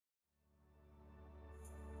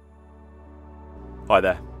Hi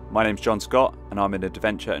there, my name's Jon Scott and I'm an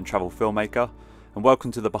adventure and travel filmmaker, and welcome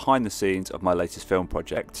to the behind the scenes of my latest film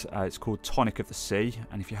project. It's called Tonic of the Sea,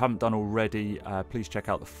 and if you haven't done already, please check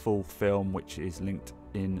out the full film, which is linked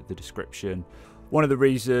in the description. One of the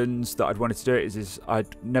reasons that I'd wanted to do it is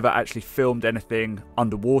I'd never actually filmed anything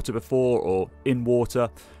underwater before or in water,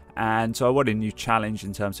 and so I wanted a new challenge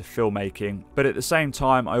in terms of filmmaking, but at the same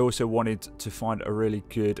time I also wanted to find a really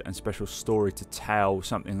good and special story to tell,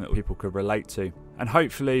 something that people could relate to. And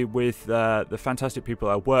hopefully with the fantastic people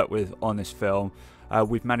I work with on this film,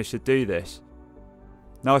 we've managed to do this.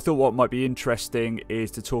 Now I thought what might be interesting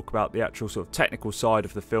is to talk about the actual sort of technical side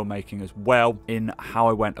of the filmmaking as well, in how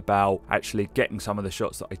I went about actually getting some of the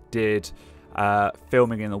shots that I did,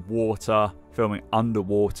 filming in the water, filming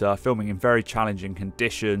underwater, filming in very challenging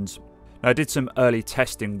conditions. Now, I did some early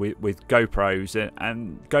testing with GoPros,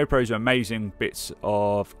 and GoPros are amazing bits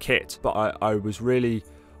of kit, but I was really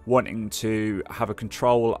wanting to have a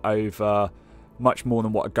control over much more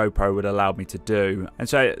than what a GoPro would allow me to do. And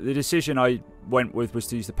so the decision I went with was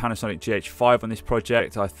to use the Panasonic GH5 on this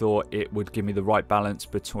project. I thought it would give me the right balance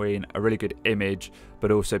between a really good image,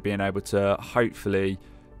 but also being able to hopefully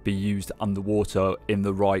be used underwater in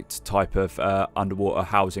the right type of underwater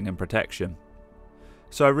housing and protection.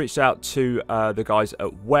 So I reached out to the guys at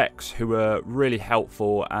Wex, who were really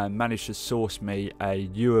helpful and managed to source me a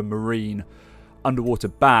EWA-Marine underwater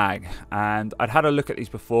bag. And I'd had a look at these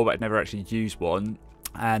before, but I'd never actually used one.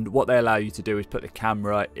 And what they allow you to do is put the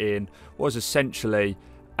camera in what was essentially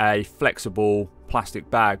a flexible plastic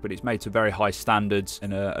bag, but it's made to very high standards.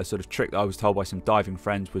 And a sort of trick that I was told by some diving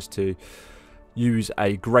friends was to use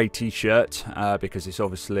a grey t-shirt because this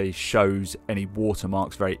obviously shows any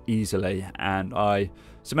watermarks very easily. And I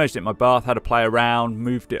submerged it in my bath, had a play around,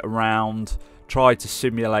 moved it around, tried to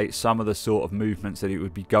simulate some of the sort of movements that it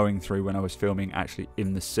would be going through when I was filming actually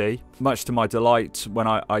in the sea. Much to my delight, when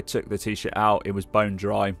I took the t-shirt out, it was bone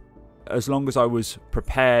dry. As long as I was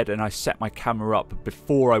prepared and I set my camera up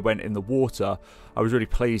before I went in the water, I was really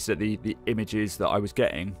pleased at the images that I was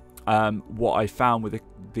getting. What I found with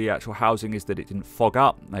the actual housing is that it didn't fog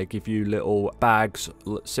up. They give you little bags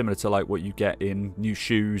similar to like what you get in new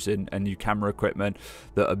shoes and new camera equipment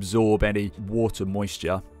that absorb any water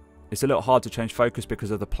moisture. It's a little hard to change focus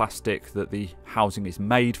because of the plastic that the housing is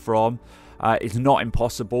made from. It's not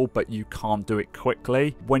impossible, but you can't do it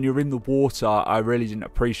quickly. When you're in the water, I really didn't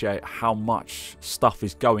appreciate how much stuff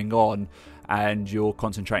is going on, and you're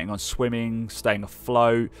concentrating on swimming, staying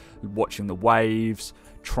afloat, watching the waves,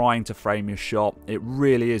 trying to frame your shot. It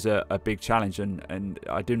really is a big challenge, and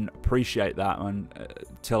I didn't appreciate that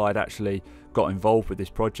until I'd actually got involved with this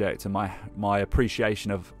project, and my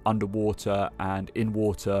appreciation of underwater and in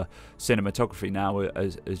water cinematography now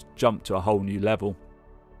has jumped to a whole new level.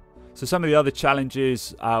 So some of the other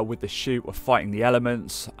challenges with the shoot were fighting the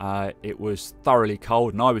elements. It was thoroughly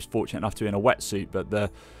cold, and I was fortunate enough to be in a wetsuit, but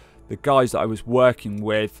the guys that I was working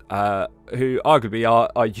with, who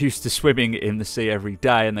arguably are used to swimming in the sea every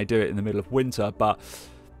day, and they do it in the middle of winter, but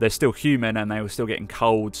they're still human and they were still getting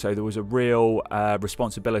cold. So there was a real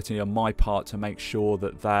responsibility on my part to make sure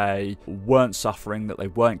that they weren't suffering, that they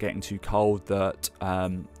weren't getting too cold, that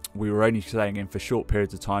we were only staying in for short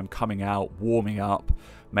periods of time, coming out, warming up,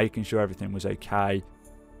 making sure everything was okay.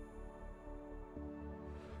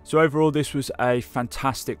 So overall, this was a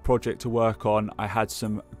fantastic project to work on. I had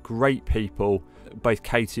some great people, both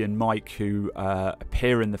Katie and Mike, who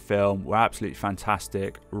appear in the film, were absolutely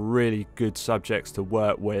fantastic, really good subjects to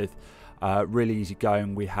work with, really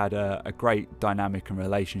easygoing. We had a great dynamic and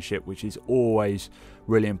relationship, which is always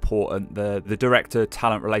really important. The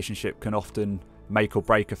director-talent relationship can often make or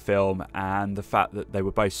break a film, and the fact that they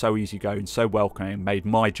were both so easygoing, so welcoming, made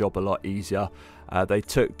my job a lot easier. They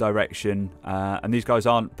took direction, and these guys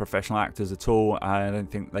aren't professional actors at all. I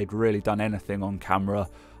don't think they'd really done anything on camera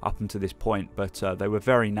up until this point, but they were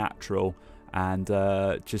very natural and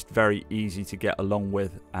just very easy to get along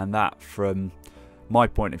with, and that from my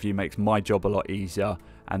point of view makes my job a lot easier,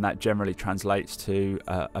 and that generally translates to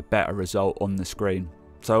a better result on the screen.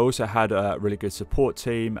 So I also had a really good support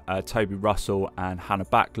team, Toby Russell and Hannah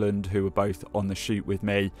Backlund, who were both on the shoot with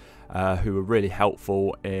me, who were really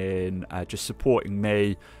helpful in just supporting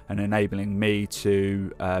me and enabling me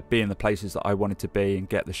to be in the places that I wanted to be and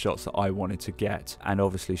get the shots that I wanted to get, and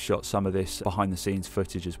obviously shot some of this behind the scenes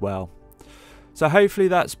footage as well. So hopefully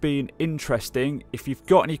that's been interesting. If you've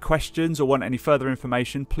got any questions or want any further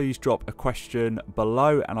information, please drop a question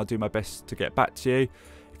below and I'll do my best to get back to you.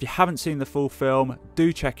 If you haven't seen the full film,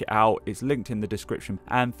 do check it out. It's linked in the description,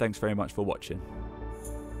 and thanks very much for watching.